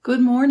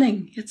Good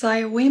morning. It's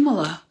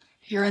Iowimala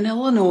here in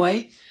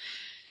Illinois,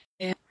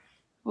 and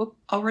we're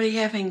already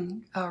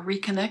having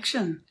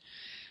reconnection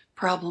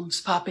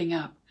problems popping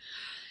up.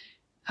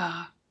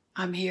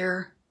 I'm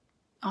here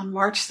on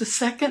March the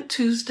 2nd,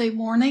 Tuesday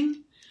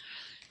morning.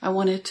 I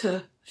wanted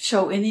to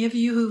show any of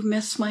you who've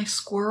missed my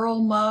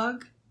squirrel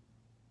mug.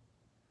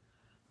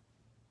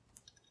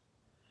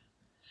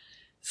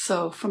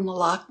 So from the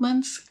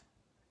Lockmans,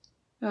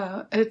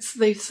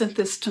 they sent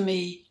this to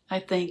me, I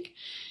think,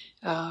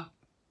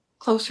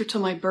 closer to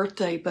my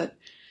birthday, but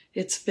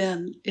it's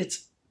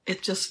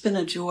just been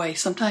a joy.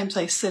 Sometimes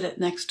I sit it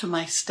next to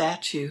my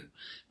statue,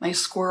 my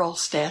squirrel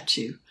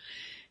statue.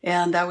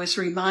 And I was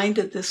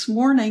reminded this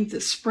morning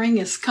that spring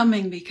is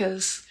coming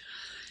because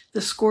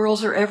the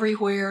squirrels are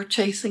everywhere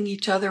chasing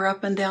each other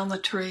up and down the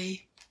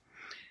tree.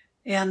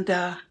 And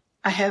I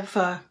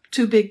have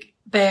 2 big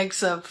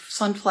bags of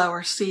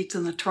sunflower seeds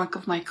in the trunk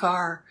of my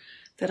car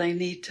that I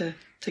need to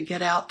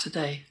get out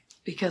today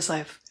because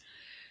I've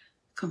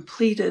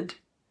completed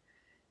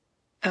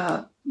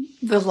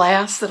the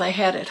last that I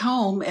had at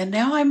home, and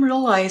now I'm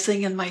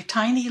realizing in my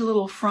tiny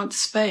little front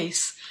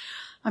space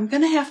I'm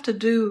going to have to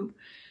do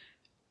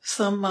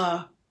some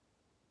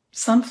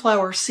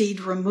sunflower seed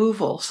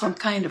removal, some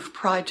kind of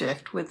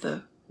project with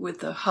the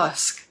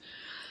husk.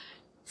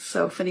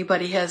 So if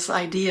anybody has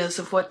ideas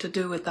of what to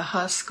do with the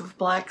husk of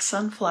black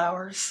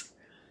sunflowers,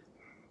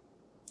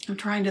 I'm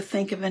trying to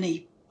think of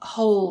any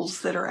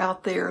holes that are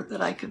out there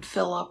that I could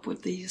fill up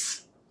with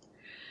these.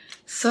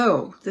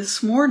 So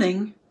this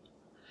morning,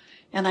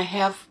 and I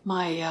have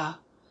my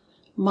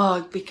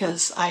mug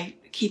because I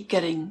keep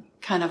getting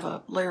kind of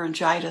a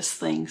laryngitis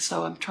thing,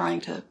 so I'm trying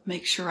to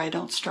make sure I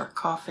don't start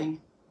coughing.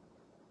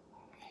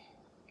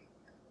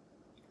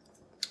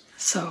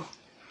 So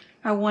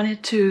I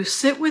wanted to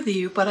sit with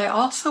you, but I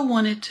also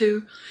wanted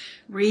to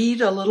read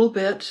a little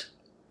bit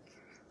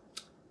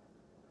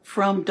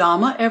from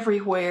Dhamma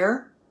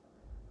Everywhere.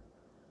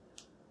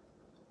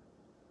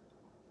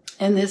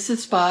 And this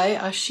is by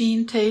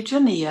Ashin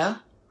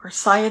Tejaniya, or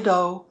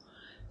Sayadaw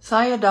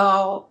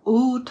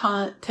U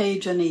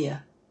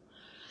Tejaniya.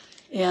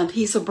 And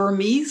he's a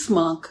Burmese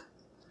monk,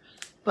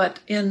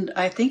 but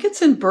I think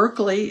it's in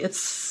Berkeley,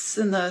 it's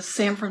in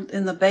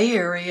the Bay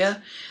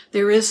Area,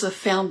 there is a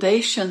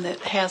foundation that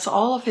has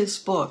all of his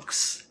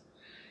books.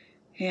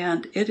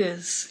 And it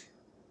is,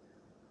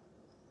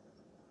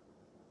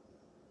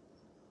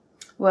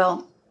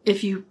 well,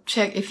 if you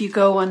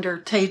go under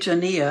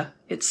Tejaniya,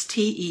 it's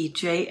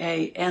Tejaniya,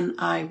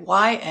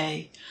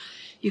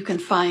 you can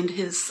find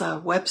his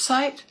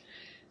website,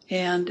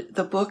 and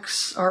the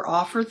books are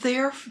offered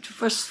there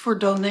for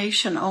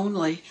donation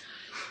only.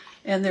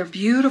 And they're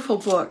beautiful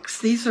books.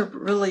 These are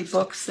really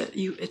books that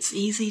it's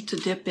easy to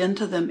dip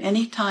into them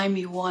anytime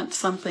you want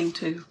something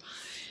to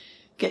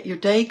get your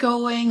day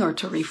going or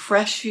to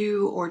refresh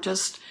you or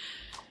just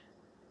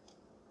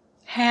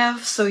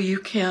have so you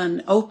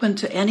can open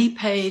to any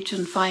page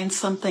and find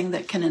something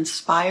that can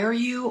inspire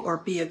you or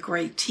be a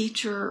great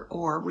teacher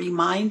or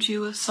remind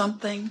you of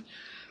something.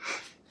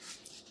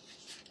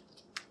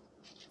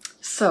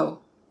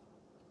 So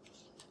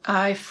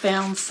I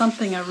found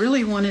something I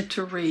really wanted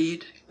to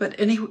read, but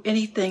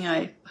anything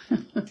I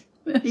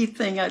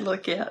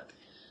look at.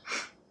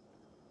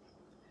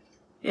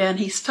 And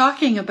he's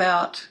talking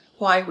about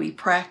why we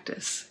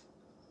practice.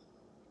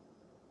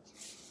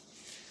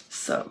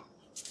 So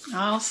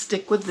I'll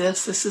stick with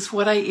this. This is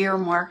what I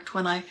earmarked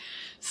when I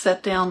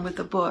sat down with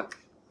the book.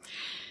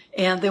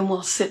 And then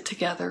we'll sit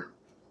together.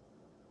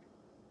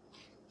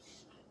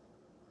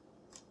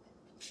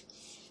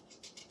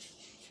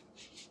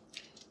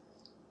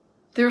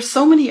 There are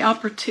so many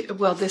opportunities.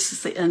 Well, this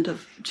is the end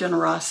of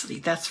generosity.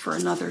 That's for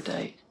another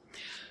day.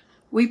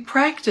 We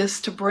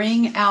practice to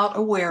bring out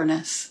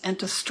awareness and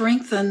to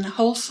strengthen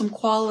wholesome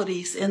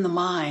qualities in the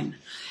mind.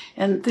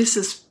 And this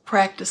is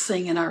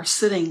practicing in our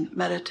sitting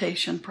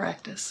meditation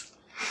practice.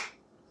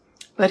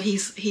 But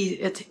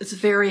it's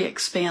very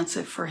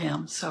expansive for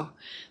him. So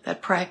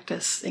that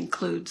practice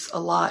includes a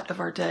lot of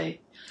our day.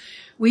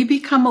 We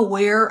become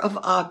aware of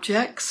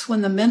objects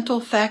when the mental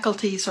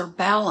faculties are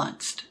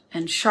balanced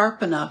and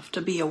sharp enough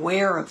to be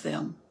aware of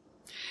them.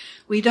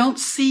 We don't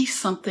see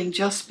something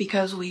just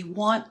because we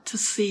want to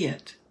see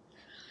it.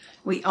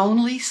 We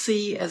only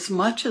see as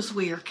much as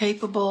we are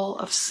capable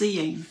of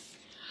seeing.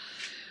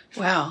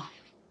 Wow,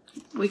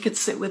 we could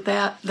sit with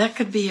that. That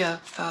could be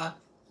that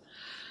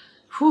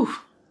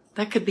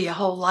could be a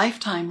whole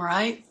lifetime,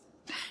 right?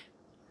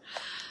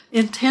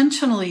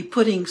 Intentionally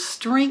putting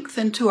strength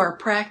into our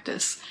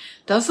practice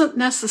doesn't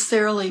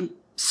necessarily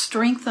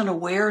strengthen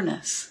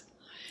awareness.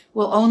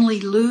 We'll only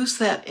lose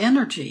that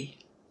energy.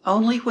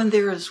 Only when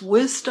there is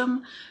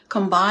wisdom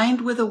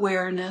combined with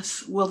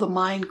awareness will the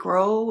mind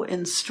grow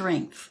in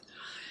strength.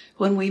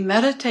 When we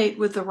meditate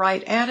with the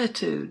right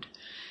attitude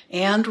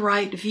and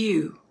right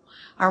view,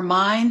 our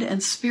mind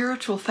and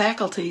spiritual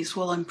faculties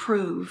will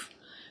improve,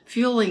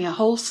 fueling a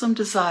wholesome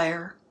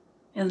desire,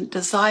 and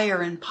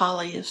desire in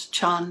Pali is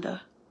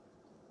chanda.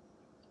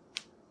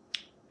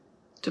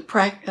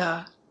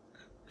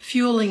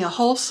 fueling a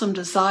wholesome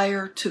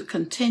desire to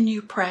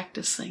continue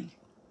practicing.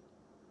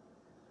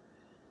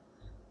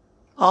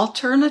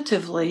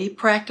 Alternatively,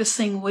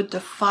 practicing with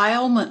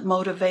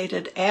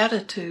defilement-motivated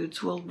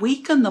attitudes will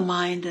weaken the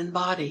mind and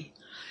body.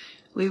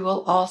 We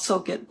will also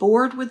get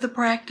bored with the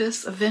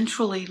practice,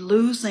 eventually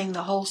losing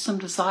the wholesome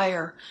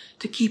desire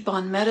to keep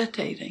on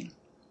meditating.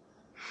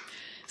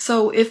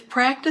 So if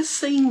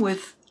practicing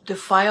with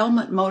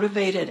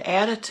defilement-motivated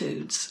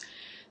attitudes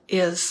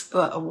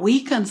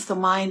weakens the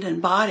mind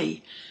and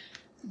body,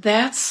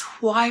 that's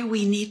why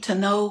we need to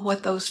know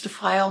what those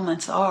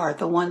defilements are,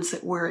 the ones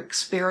that we're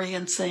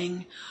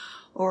experiencing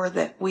or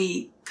that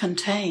we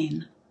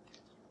contain.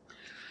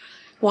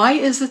 Why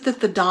is it that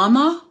the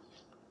Dhamma,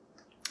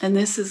 and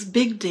this is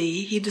Big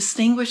D, he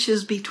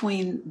distinguishes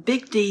between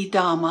Big D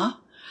Dhamma,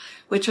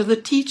 which are the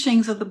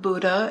teachings of the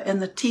Buddha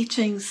and the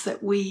teachings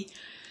that we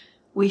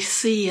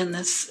see in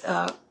this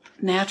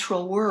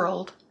natural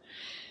world.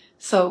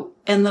 So,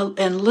 and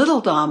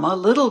little Dhamma,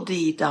 little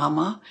D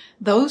Dhamma,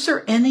 those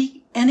are any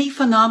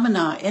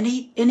phenomena,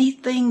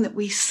 anything that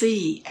we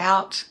see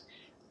out,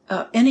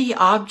 any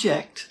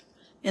object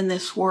in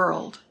this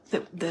world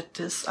that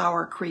is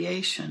our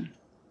creation.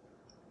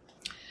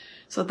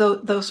 So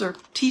those are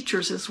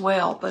teachers as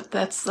well, but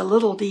that's the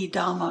little D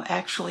Dhamma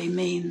actually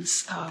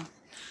means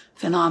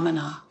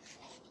phenomena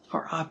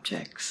or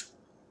objects.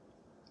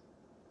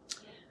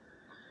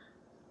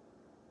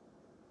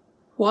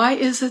 Why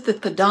is it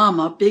that the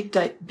Dhamma, Big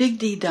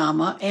D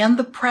Dhamma, and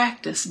the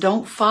practice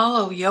don't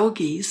follow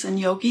yogis? And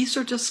yogis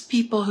are just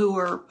people who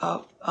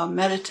are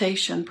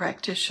meditation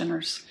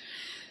practitioners.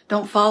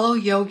 Don't follow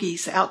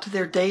yogis out to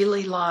their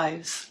daily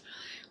lives.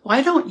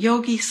 Why don't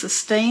yogis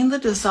sustain the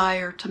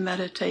desire to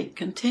meditate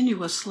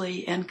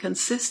continuously and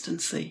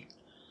consistency?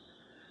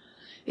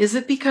 Is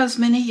it because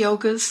many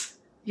yogis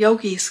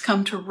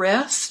come to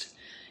rest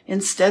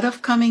instead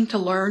of coming to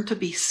learn to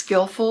be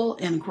skillful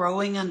in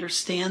growing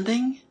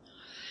understanding?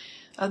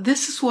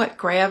 This is what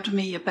grabbed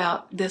me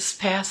about this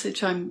passage.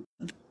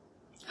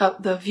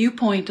 The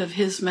viewpoint of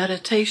his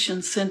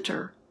meditation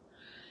center.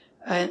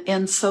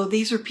 And so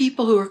these are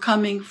people who are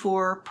coming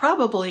for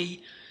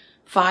probably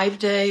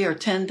 5-day or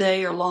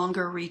 10-day or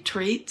longer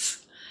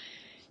retreats.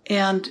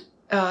 And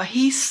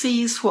he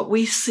sees what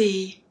we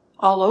see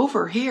all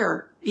over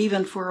here,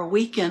 even for a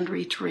weekend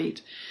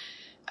retreat.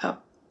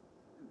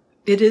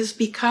 It is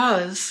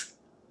because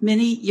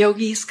many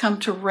yogis come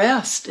to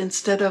rest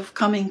instead of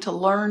coming to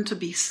learn to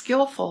be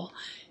skillful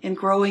in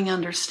growing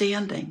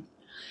understanding.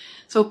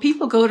 So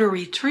people go to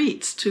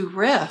retreats to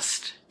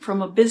rest from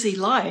a busy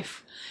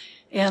life,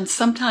 and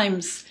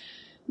sometimes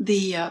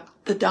the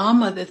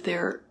Dhamma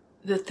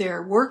that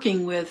they're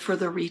working with for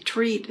the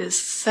retreat is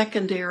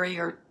secondary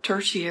or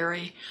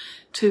tertiary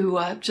to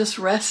just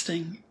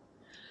resting,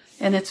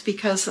 and it's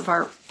because of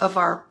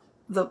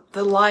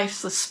the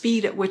life, the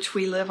speed at which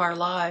we live our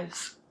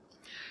lives,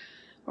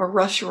 or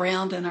rush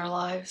around in our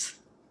lives.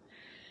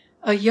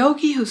 A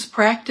yogi whose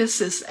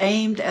practice is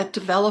aimed at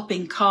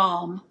developing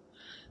calm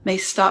may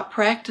stop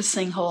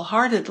practicing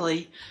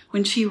wholeheartedly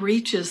when she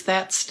reaches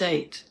that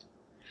state.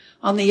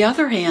 On the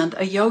other hand,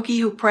 a yogi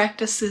who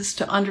practices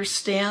to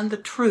understand the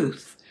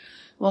truth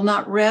will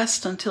not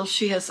rest until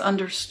she has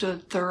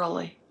understood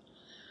thoroughly.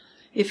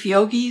 If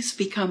yogis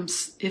became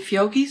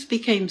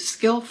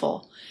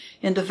skillful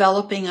in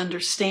developing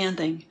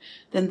understanding,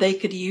 then they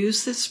could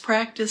use this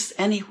practice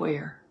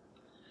anywhere.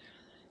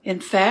 In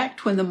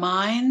fact, when the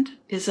mind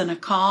is in a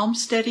calm,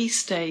 steady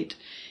state,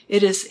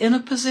 it is in a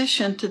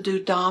position to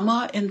do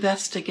Dhamma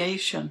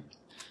investigation.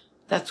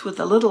 That's with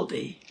a little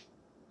d.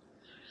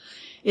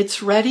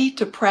 It's ready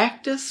to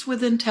practice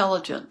with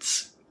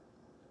intelligence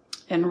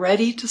and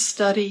ready to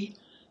study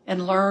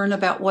and learn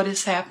about what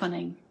is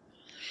happening.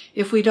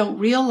 If we don't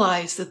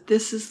realize that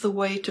this is the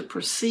way to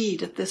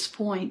proceed at this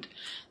point,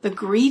 the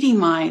greedy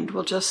mind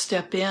will just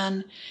step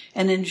in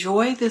and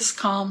enjoy this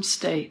calm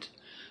state,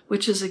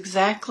 which is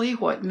exactly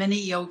what many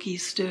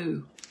yogis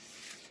do.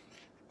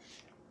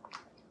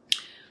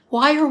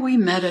 Why are we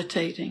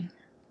meditating?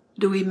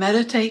 Do we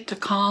meditate to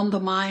calm the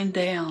mind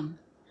down?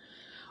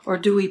 Or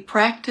do we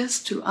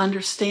practice to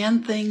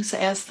understand things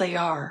as they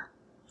are?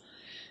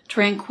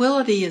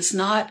 Tranquility is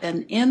not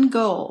an end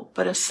goal,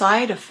 but a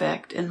side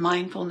effect in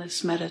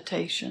mindfulness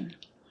meditation.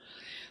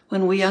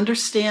 When we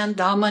understand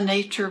Dhamma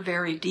nature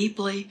very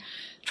deeply,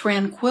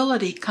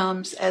 tranquility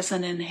comes as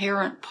an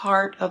inherent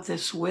part of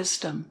this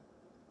wisdom.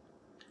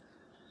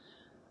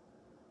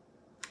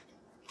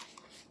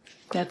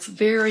 That's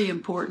very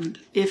important.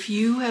 If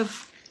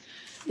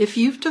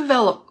you've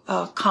developed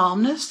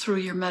calmness through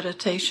your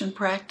meditation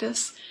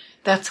practice,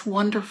 that's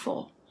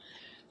wonderful.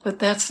 But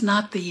that's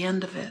not the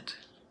end of it.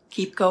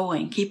 Keep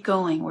going, keep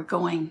going. We're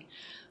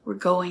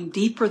going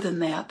deeper than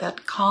that.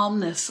 That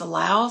calmness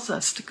allows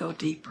us to go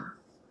deeper.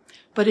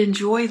 But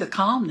enjoy the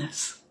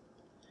calmness.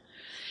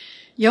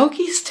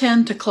 Yogis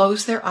tend to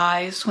close their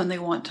eyes when they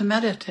want to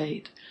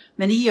meditate.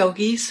 Many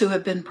yogis who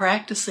have been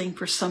practicing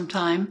for some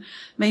time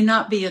may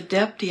not be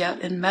adept yet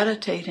in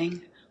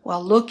meditating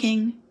while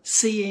looking,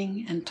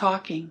 seeing, and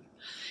talking,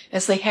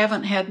 as they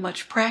haven't had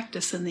much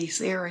practice in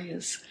these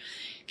areas.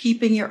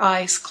 Keeping your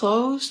eyes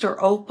closed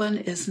or open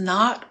is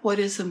not what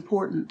is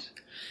important.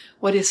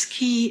 What is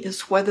key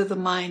is whether the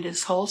mind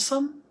is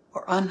wholesome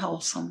or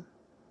unwholesome.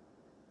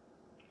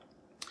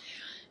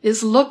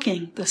 Is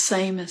looking the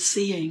same as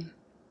seeing?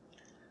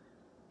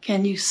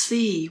 Can you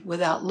see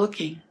without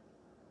looking?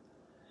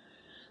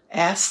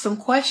 Ask some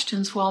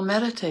questions while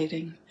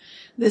meditating.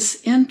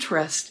 This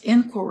interest,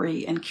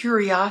 inquiry, and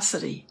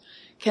curiosity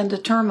can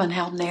determine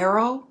how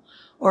narrow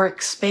or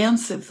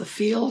expansive the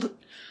field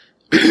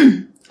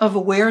of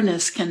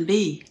awareness can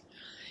be.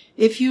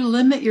 If you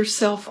limit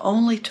yourself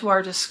only to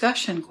our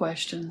discussion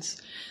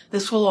questions,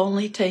 this will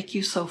only take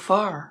you so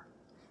far.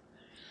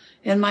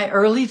 In my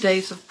early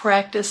days of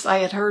practice, I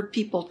had heard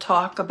people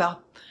talk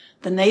about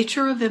the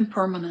nature of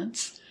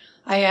impermanence.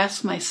 I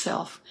asked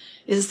myself,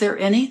 is there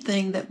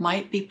anything that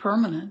might be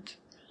permanent?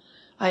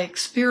 I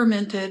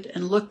experimented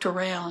and looked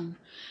around.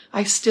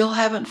 I still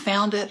haven't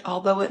found it,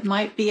 although it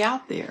might be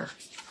out there.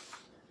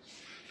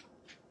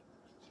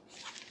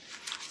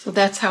 So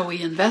that's how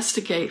we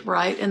investigate,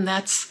 right? And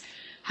that's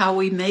how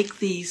we make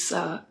these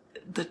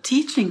the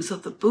teachings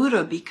of the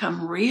Buddha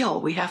become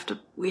real. We have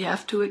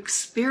to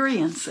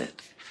experience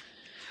it.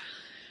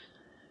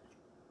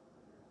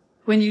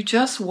 When you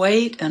just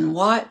wait and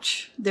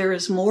watch, there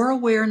is more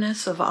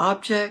awareness of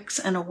objects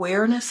and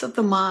awareness of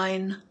the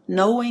mind,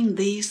 knowing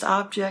these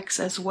objects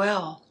as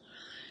well.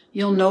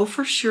 You'll know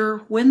for sure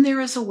when there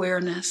is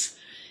awareness,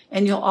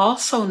 and you'll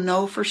also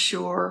know for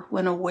sure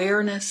when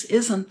awareness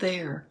isn't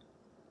there.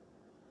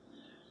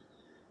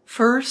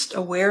 First,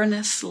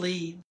 awareness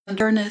leads.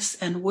 Awareness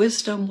and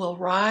wisdom will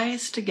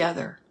rise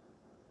together.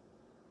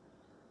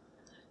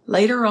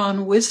 Later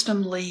on,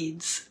 wisdom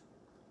leads.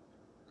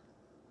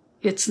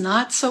 It's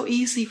not so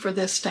easy for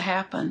this to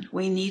happen.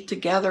 We need to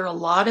gather a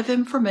lot of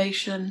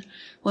information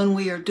when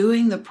we are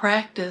doing the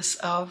practice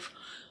of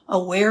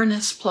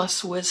awareness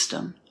plus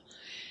wisdom.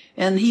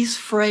 And he's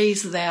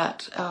phrased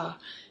that,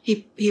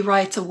 he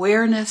writes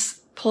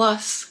awareness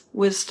plus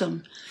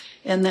wisdom.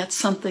 And that's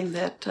something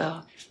that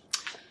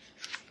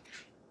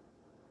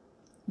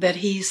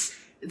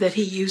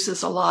he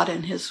uses a lot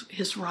in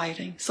his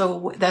writing.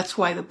 So that's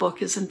why the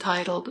book is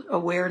entitled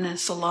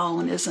Awareness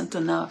Alone Isn't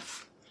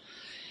Enough.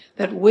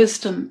 That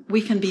wisdom,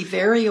 we can be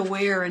very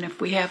aware, and if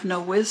we have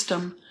no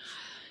wisdom,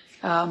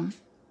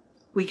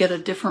 we get a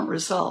different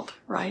result,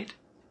 right?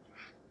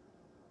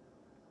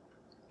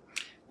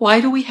 Why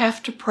do we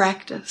have to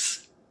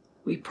practice?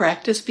 We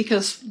practice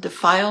because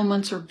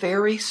defilements are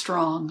very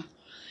strong.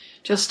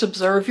 Just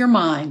observe your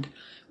mind.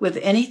 With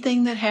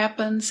anything that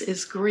happens,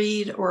 is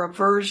greed or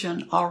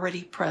aversion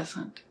already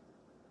present?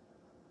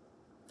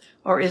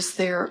 Or is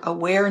there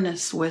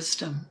awareness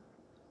wisdom?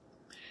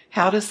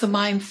 How does the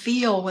mind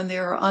feel when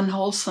there are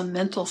unwholesome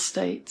mental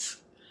states?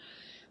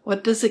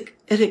 What does it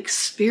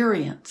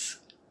experience?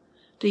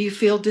 Do you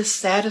feel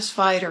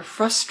dissatisfied or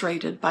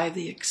frustrated by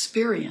the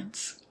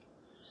experience?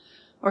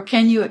 Or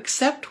can you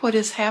accept what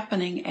is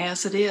happening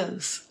as it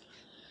is?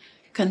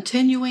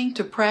 Continuing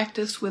to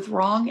practice with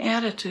wrong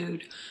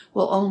attitude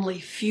will only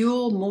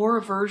fuel more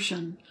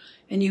aversion,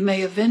 and you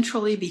may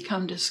eventually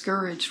become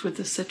discouraged with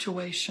the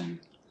situation.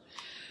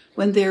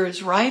 When there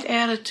is right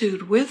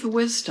attitude with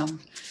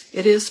wisdom,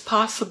 it is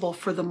possible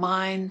for the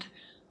mind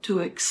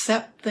to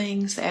accept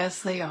things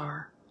as they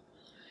are.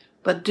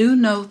 But do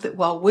note that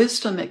while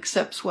wisdom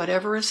accepts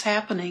whatever is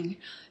happening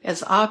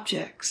as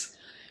objects,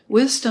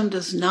 wisdom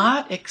does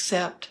not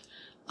accept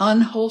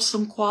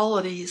unwholesome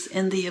qualities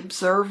in the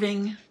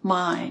observing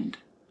mind.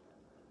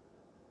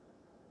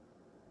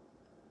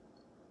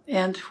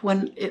 And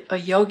when a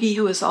yogi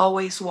who is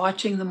always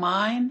watching the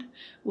mind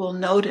will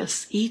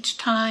notice each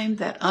time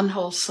that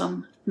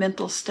unwholesome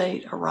mental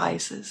state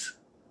arises.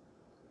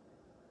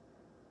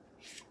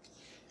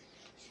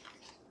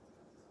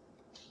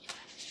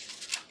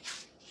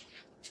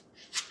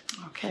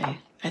 Okay,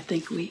 I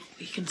think we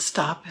can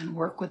stop and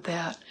work with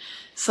that.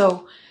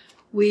 So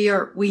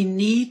we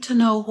need to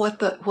know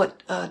what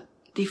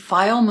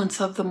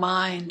defilements of the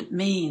mind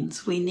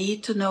means. We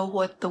need to know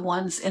what the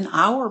ones in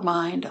our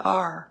mind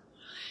are.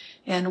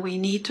 And we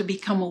need to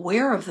become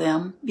aware of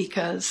them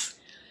because,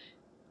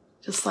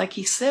 just like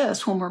he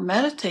says, when we're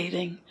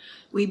meditating,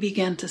 we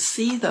begin to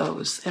see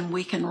those and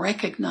we can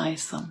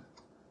recognize them.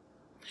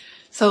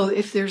 So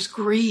if there's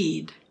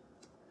greed,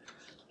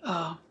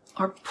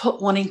 or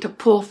wanting to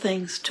pull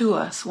things to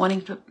us,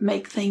 wanting to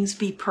make things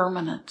be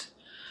permanent,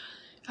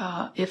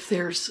 if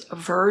there's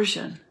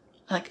aversion,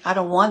 like I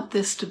don't want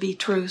this to be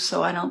true,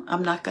 so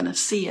I'm not going to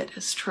see it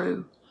as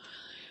true,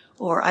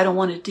 or I don't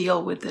want to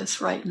deal with this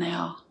right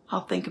now,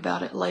 I'll think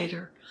about it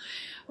later.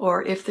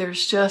 Or if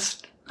there's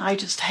I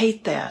just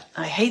hate that.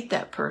 I hate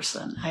that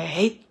person.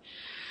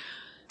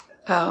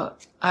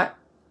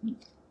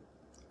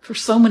 For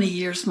so many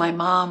years, my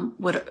mom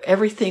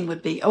everything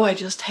would be, oh, I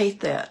just hate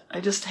that. I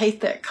just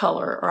hate that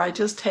color, or I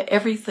just hate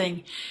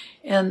everything.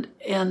 And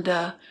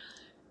I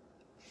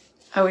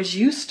was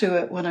used to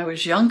it when I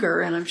was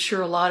younger, and I'm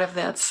sure a lot of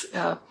that's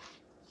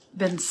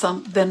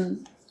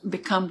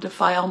become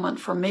defilement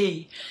for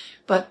me.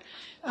 But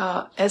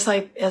as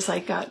I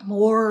got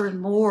more and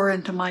more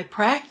into my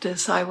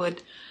practice, I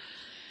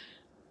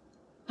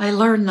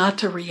learned not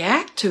to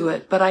react to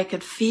it, but I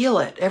could feel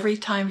it every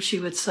time she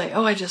would say,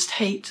 "Oh, I just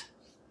hate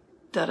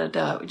da da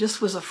da." It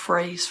just was a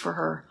phrase for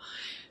her.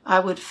 I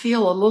would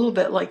feel a little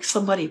bit like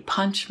somebody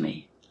punched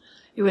me.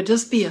 It would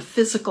just be a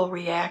physical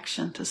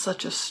reaction to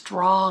such a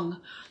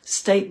strong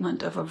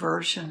statement of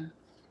aversion.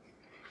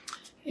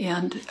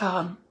 And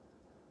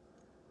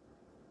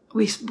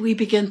we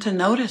begin to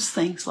notice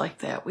things like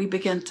that. We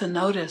begin to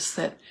notice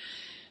that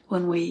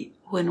when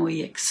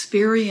we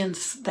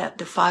experience that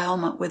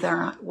defilement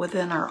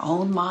within our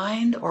own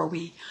mind, or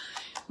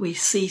we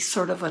see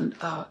sort of an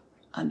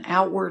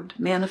outward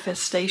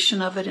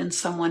manifestation of it in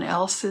someone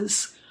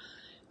else's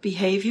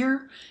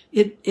behavior,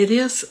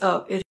 it's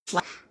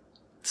like,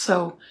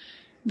 so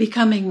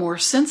becoming more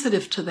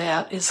sensitive to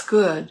that is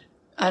good.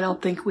 I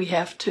don't think we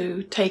have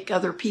to take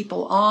other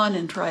people on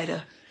and try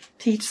to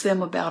teach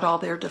them about all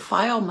their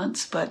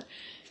defilements, but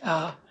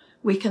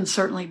we can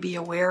certainly be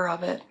aware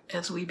of it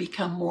as we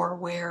become more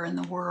aware in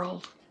the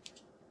world.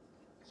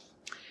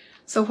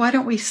 So why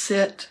don't we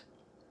sit,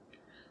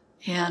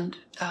 and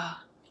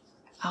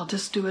I'll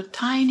just do a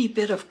tiny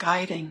bit of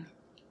guiding.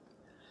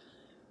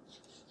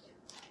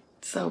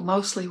 So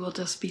mostly we'll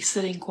just be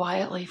sitting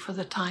quietly for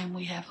the time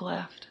we have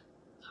left.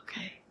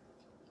 Okay.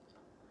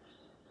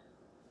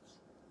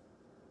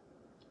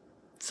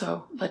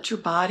 So let your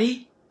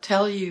body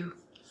tell you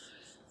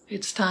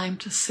it's time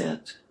to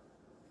sit.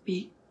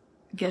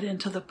 Get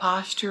into the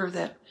posture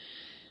that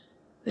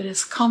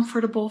is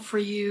comfortable for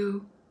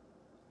you,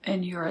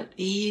 and you're at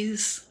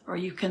ease, or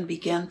you can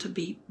begin to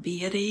be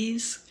at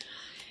ease.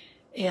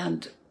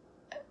 And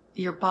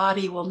your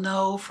body will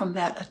know from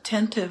that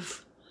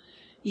attentive,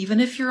 even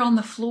if you're on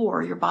the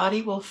floor, your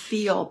body will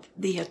feel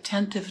the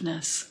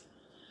attentiveness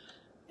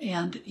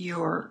and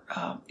your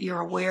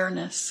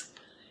awareness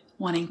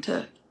wanting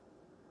to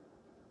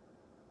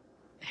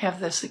have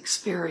this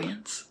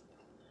experience.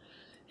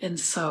 And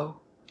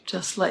so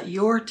just let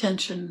your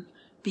attention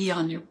be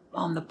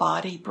on the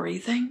body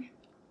breathing.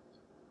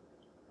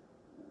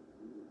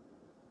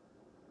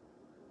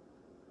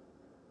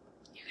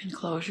 You can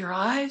close your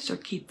eyes or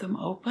keep them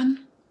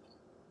open.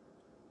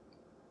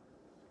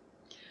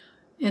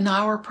 In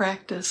our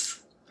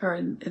practice, or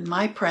in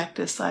my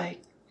practice, I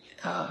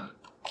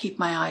keep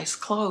my eyes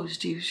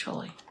closed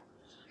usually.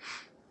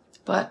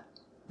 But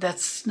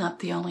that's not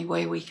the only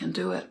way we can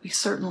do it. We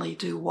certainly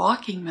do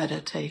walking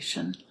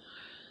meditation,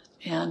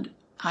 and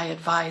I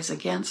advise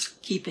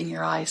against keeping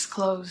your eyes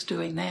closed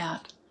doing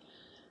that.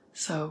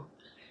 So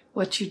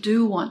what you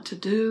do want to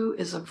do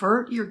is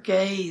avert your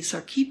gaze,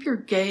 or keep your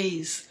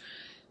gaze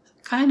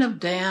kind of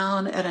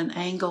down at an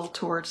angle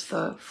towards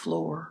the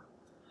floor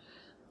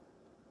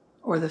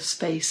or the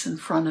space in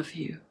front of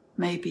you,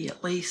 maybe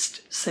at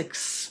least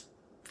 6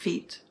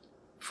 feet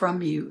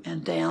from you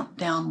and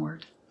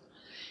downward.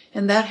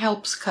 And that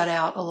helps cut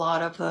out a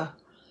lot of the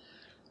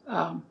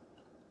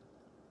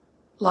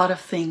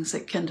things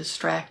that can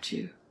distract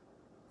you.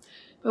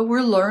 But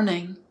we're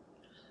learning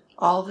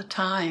all the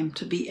time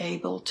to be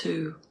able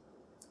to,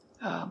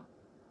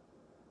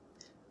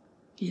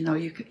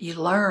 you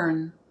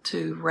learn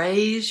to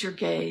raise your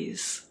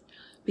gaze,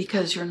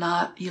 because you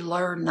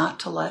learn not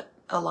to let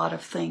a lot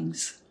of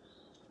things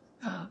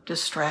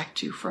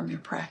distract you from your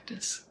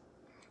practice.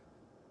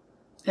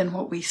 And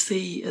what we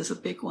see is a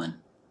big one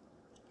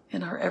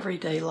in our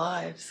everyday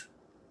lives.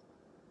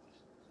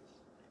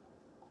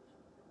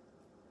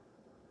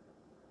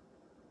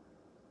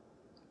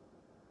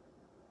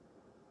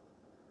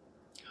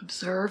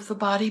 Observe the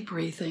body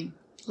breathing.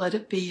 Let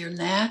it be your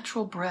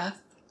natural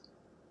breath.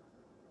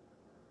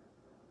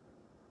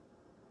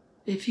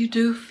 If you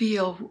do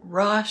feel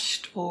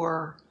rushed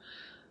or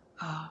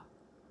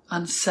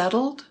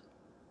unsettled,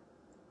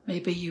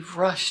 maybe you've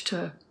rushed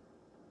to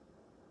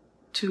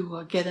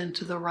get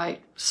into the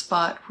right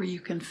spot where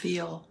you can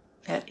feel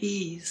at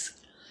ease,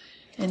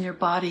 and your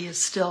body is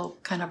still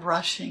kind of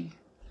rushing,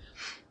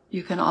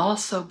 you can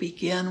also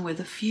begin with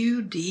a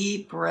few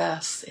deep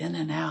breaths in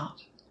and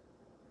out.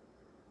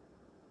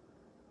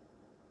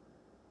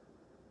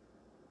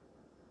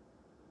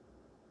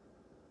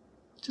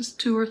 Just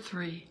 2 or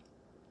 3.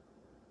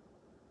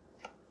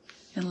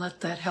 And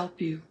let that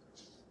help you.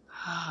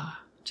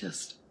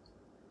 Just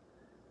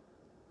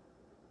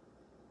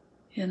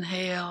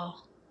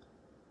inhale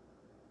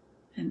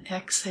and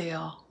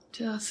exhale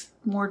just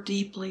more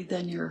deeply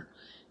than your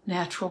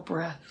natural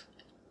breath.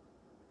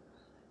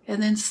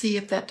 And then see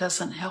if that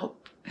doesn't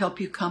help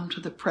you come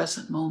to the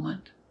present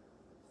moment.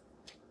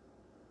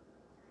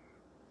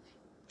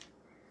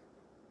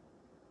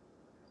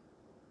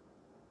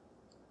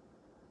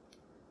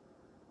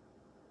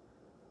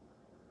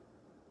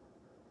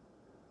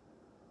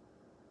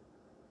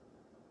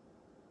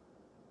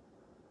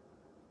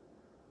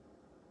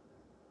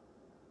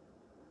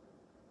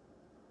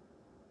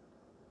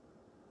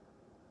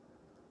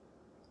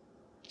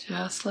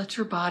 Just let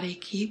your body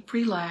keep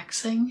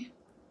relaxing.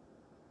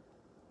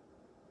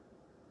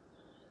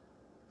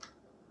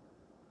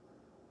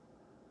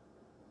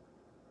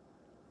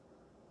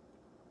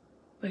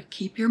 But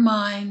keep your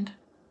mind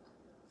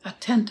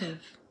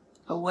attentive,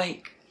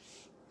 awake.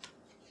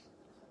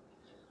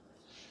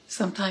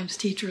 Sometimes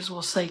teachers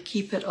will say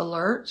keep it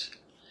alert,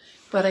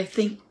 but I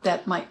think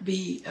that might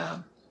be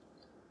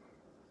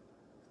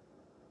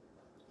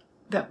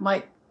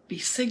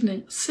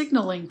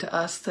signaling to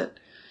us that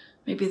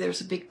maybe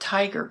there's a big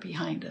tiger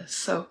behind us.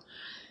 So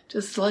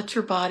just let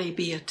your body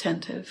be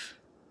attentive.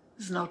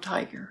 There's no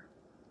tiger.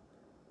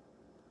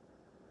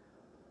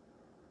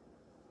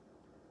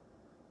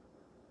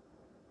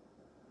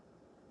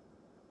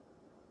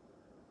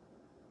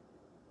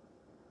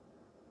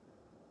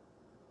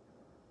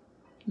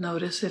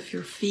 Notice if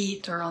your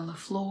feet are on the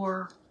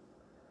floor.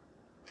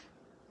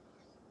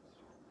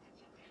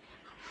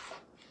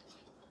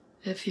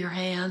 If your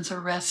hands are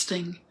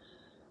resting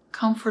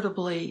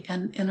comfortably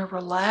and in a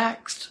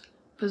relaxed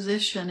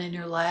position in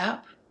your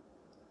lap,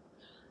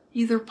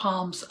 either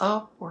palms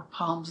up or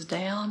palms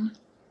down.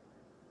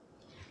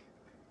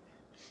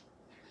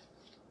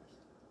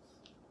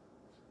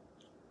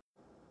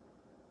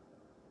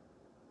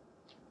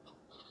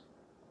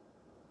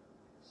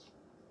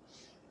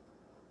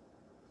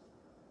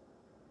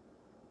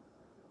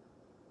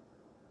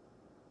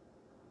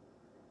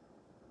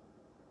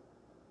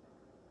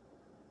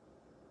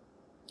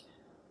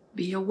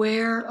 Be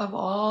aware of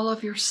all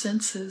of your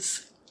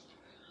senses,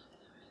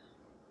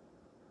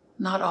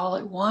 not all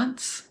at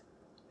once,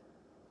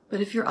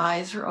 but if your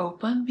eyes are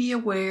open, be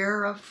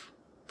aware of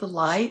the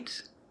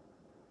light,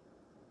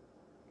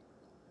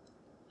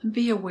 and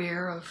be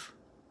aware of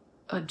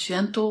a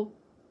gentle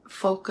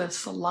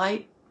focus, a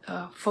light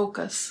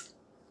focus.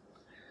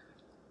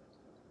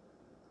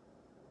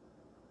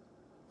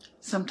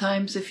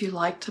 Sometimes if you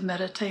like to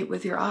meditate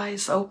with your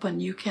eyes open,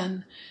 you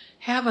can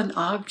have an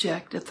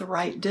object at the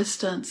right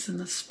distance in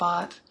the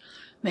spot,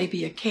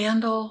 maybe a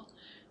candle,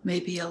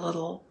 maybe a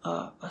little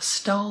a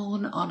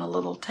stone on a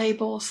little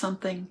table,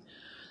 something.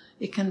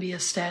 It can be a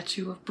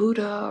statue of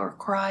Buddha or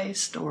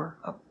Christ or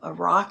a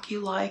rock you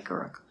like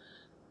or a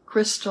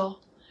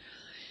crystal.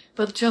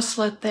 But just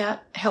let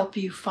that help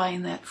you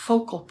find that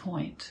focal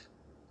point.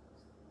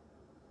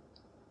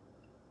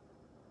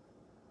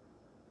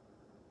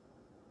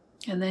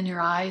 And then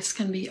your eyes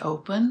can be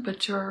open,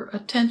 but your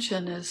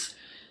attention is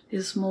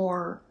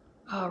more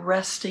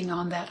resting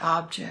on that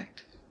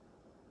object.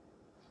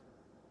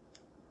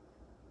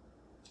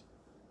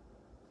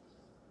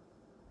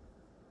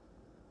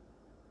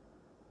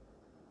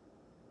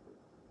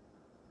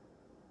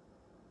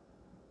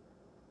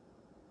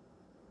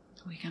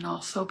 We can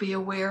also be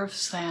aware of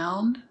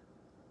sound.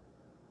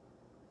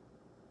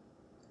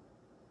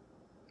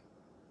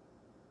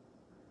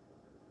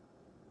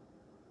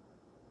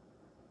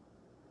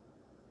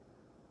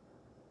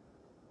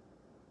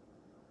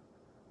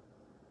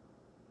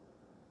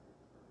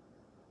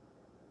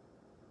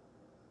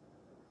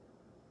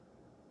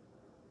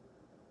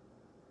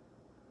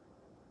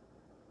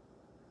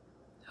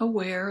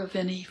 Aware of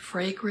any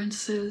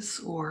fragrances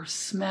or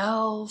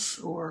smells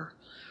or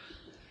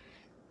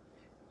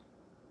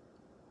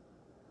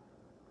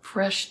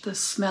the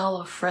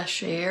smell of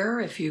fresh air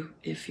if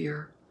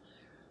you're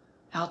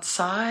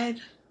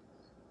outside.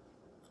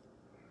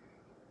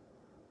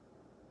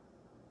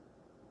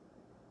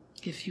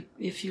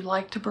 If you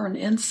like to burn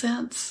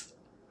incense,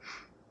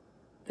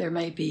 you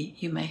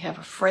may have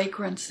a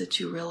fragrance that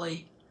you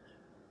really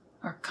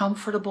are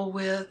comfortable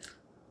with.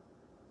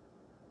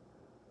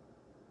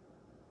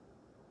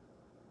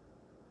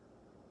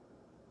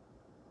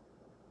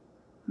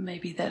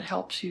 Maybe that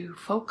helps you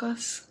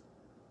focus.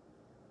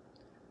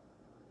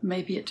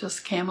 Maybe it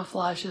just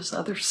camouflages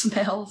other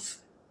smells.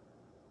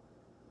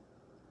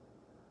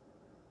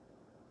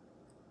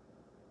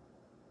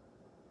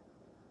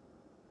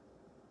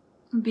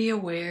 Be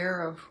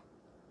aware of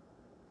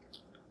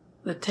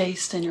the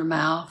taste in your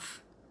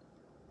mouth.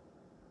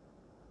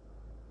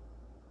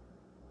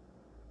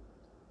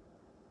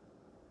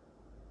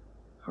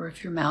 Or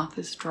if your mouth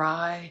is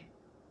dry.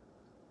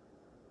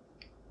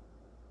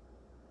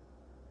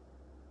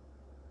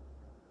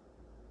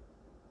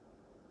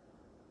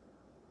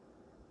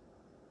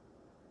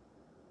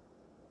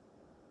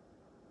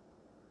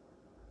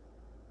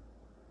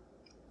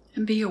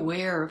 And be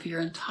aware of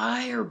your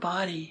entire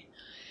body.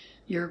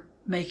 You're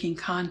making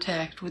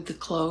contact with the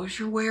clothes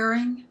you're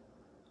wearing,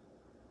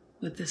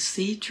 with the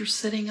seat you're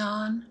sitting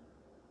on.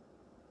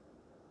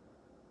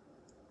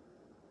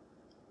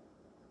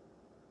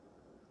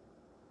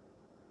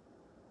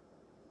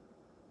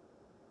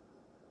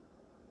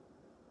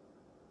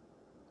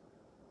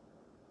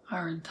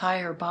 Our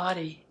entire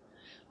body,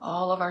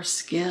 all of our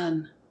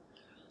skin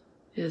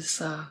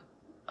is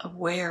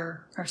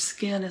aware. Our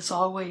skin is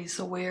always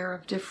aware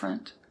of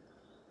different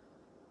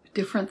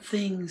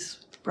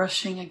things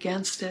brushing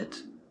against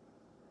it.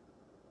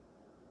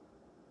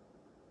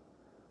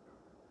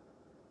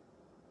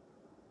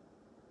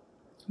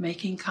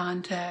 Making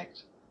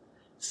contact,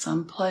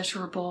 some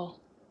pleasurable,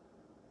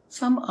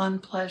 some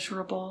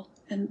unpleasurable,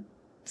 and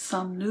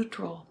some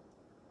neutral.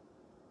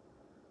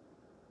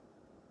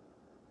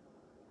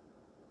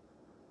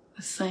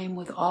 The same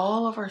with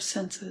all of our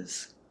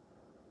senses.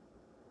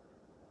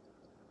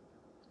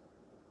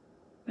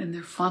 And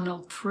they're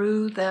funneled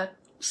through that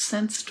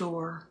sense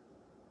door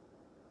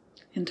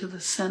into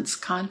the sense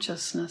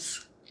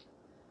consciousness.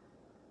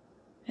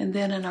 And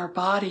then in our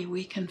body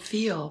we can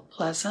feel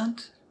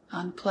pleasant,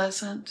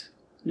 unpleasant,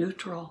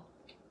 neutral.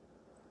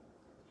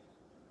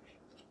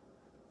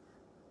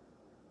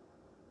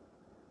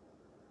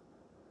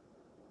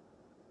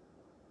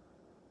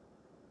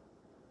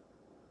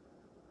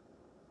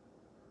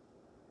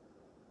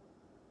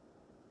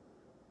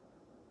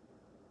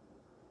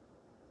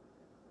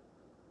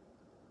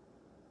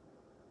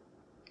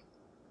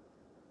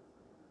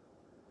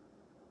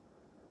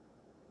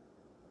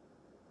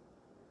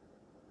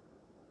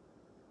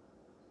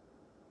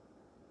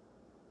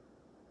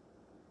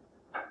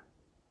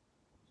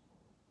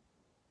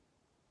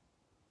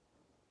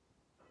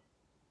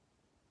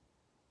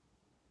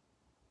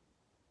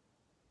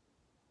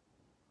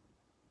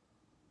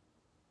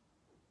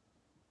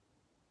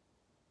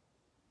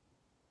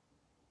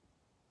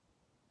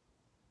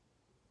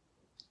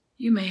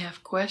 You may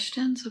have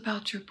questions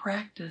about your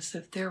practice.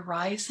 If they're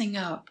rising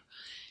up,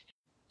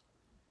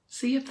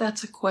 see if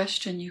that's a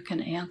question you can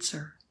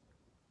answer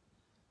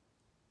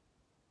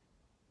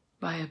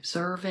by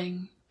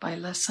observing, by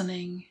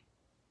listening.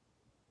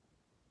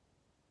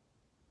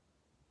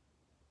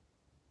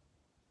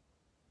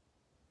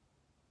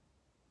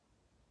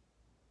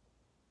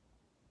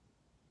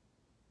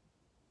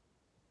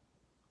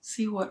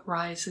 See what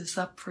rises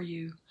up for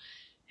you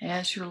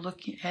as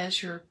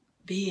you're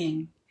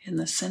being in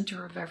the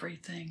center of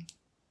everything.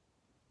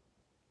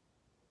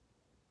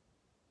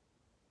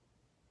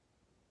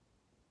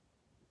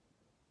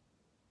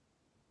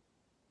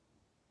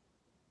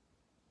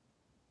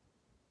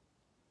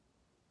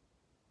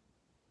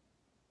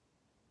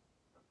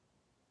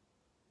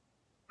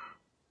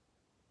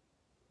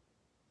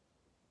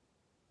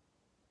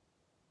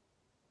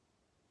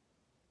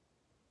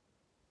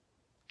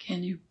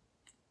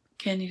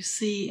 Can you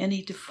see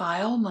any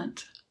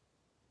defilement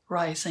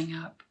rising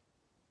up?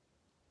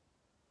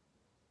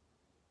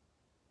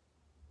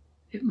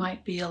 It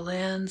might be a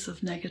lens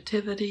of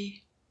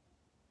negativity.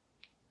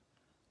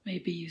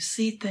 Maybe you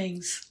see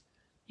things,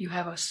 you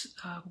have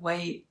a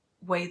way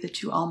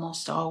that you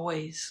almost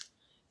always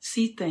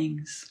see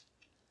things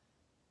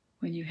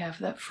when you have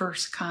that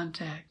first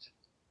contact.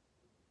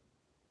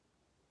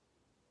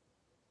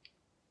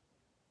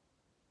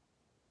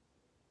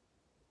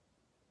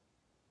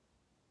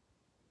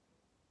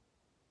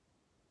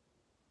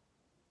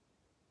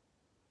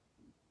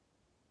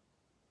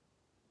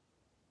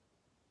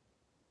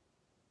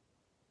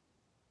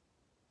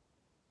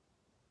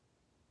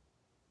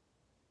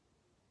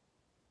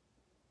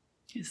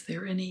 Is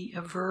there any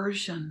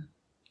aversion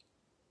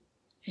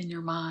in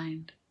your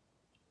mind?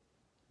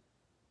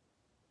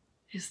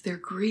 Is there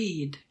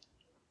greed?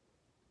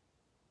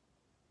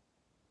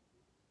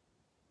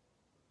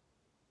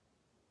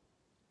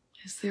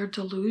 Is there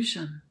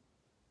delusion?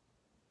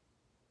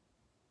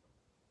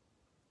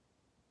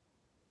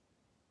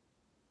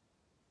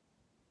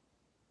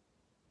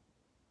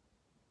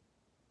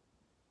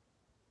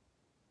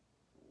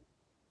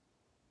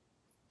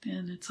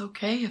 And it's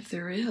okay if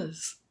there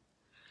is.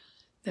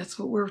 That's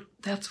what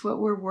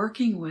we're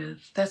working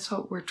with. That's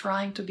what we're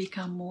trying to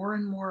become more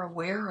and more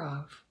aware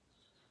of.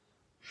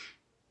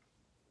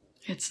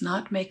 It's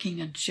not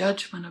making a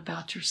judgment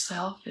about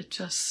yourself.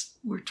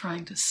 We're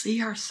trying to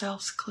see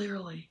ourselves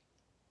clearly.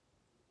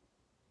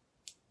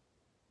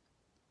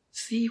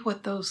 See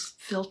what those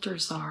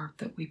filters are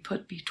that we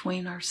put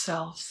between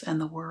ourselves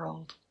and the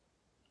world.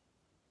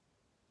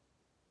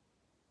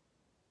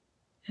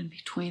 And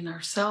between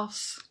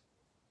ourselves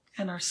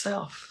and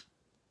ourself.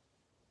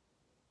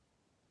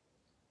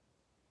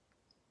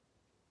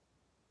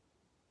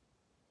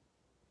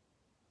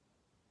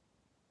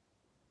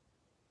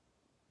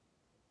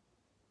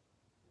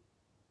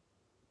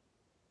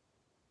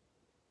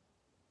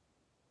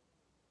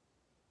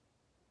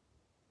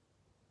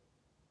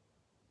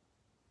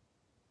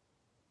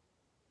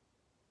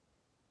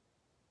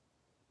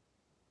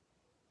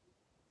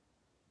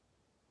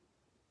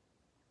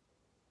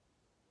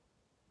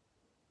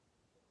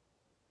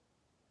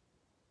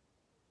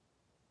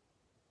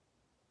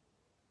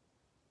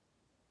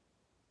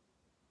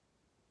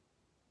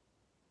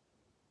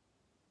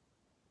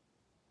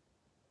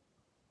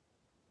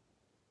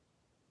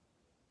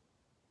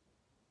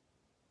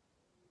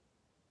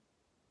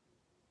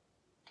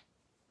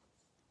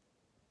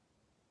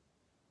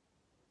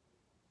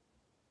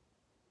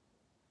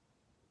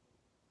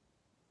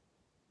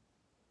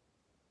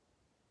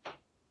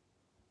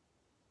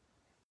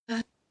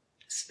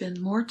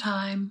 Spend more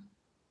time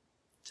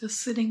just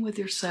sitting with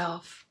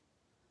yourself,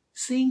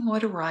 seeing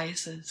what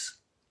arises.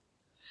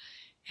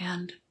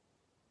 And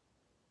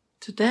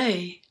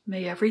today,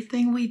 may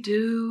everything we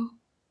do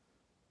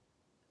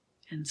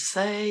and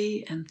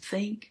say and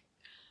think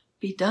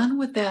be done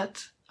with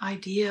that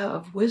idea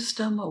of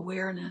wisdom,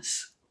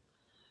 awareness.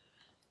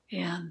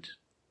 And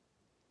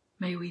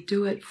may we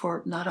do it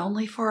for not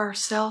only for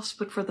ourselves,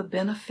 but for the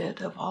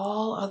benefit of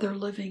all other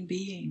living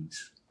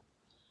beings.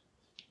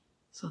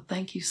 So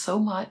thank you so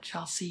much.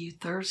 I'll see you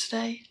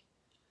Thursday.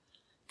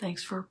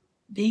 Thanks for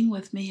being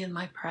with me in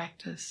my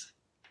practice.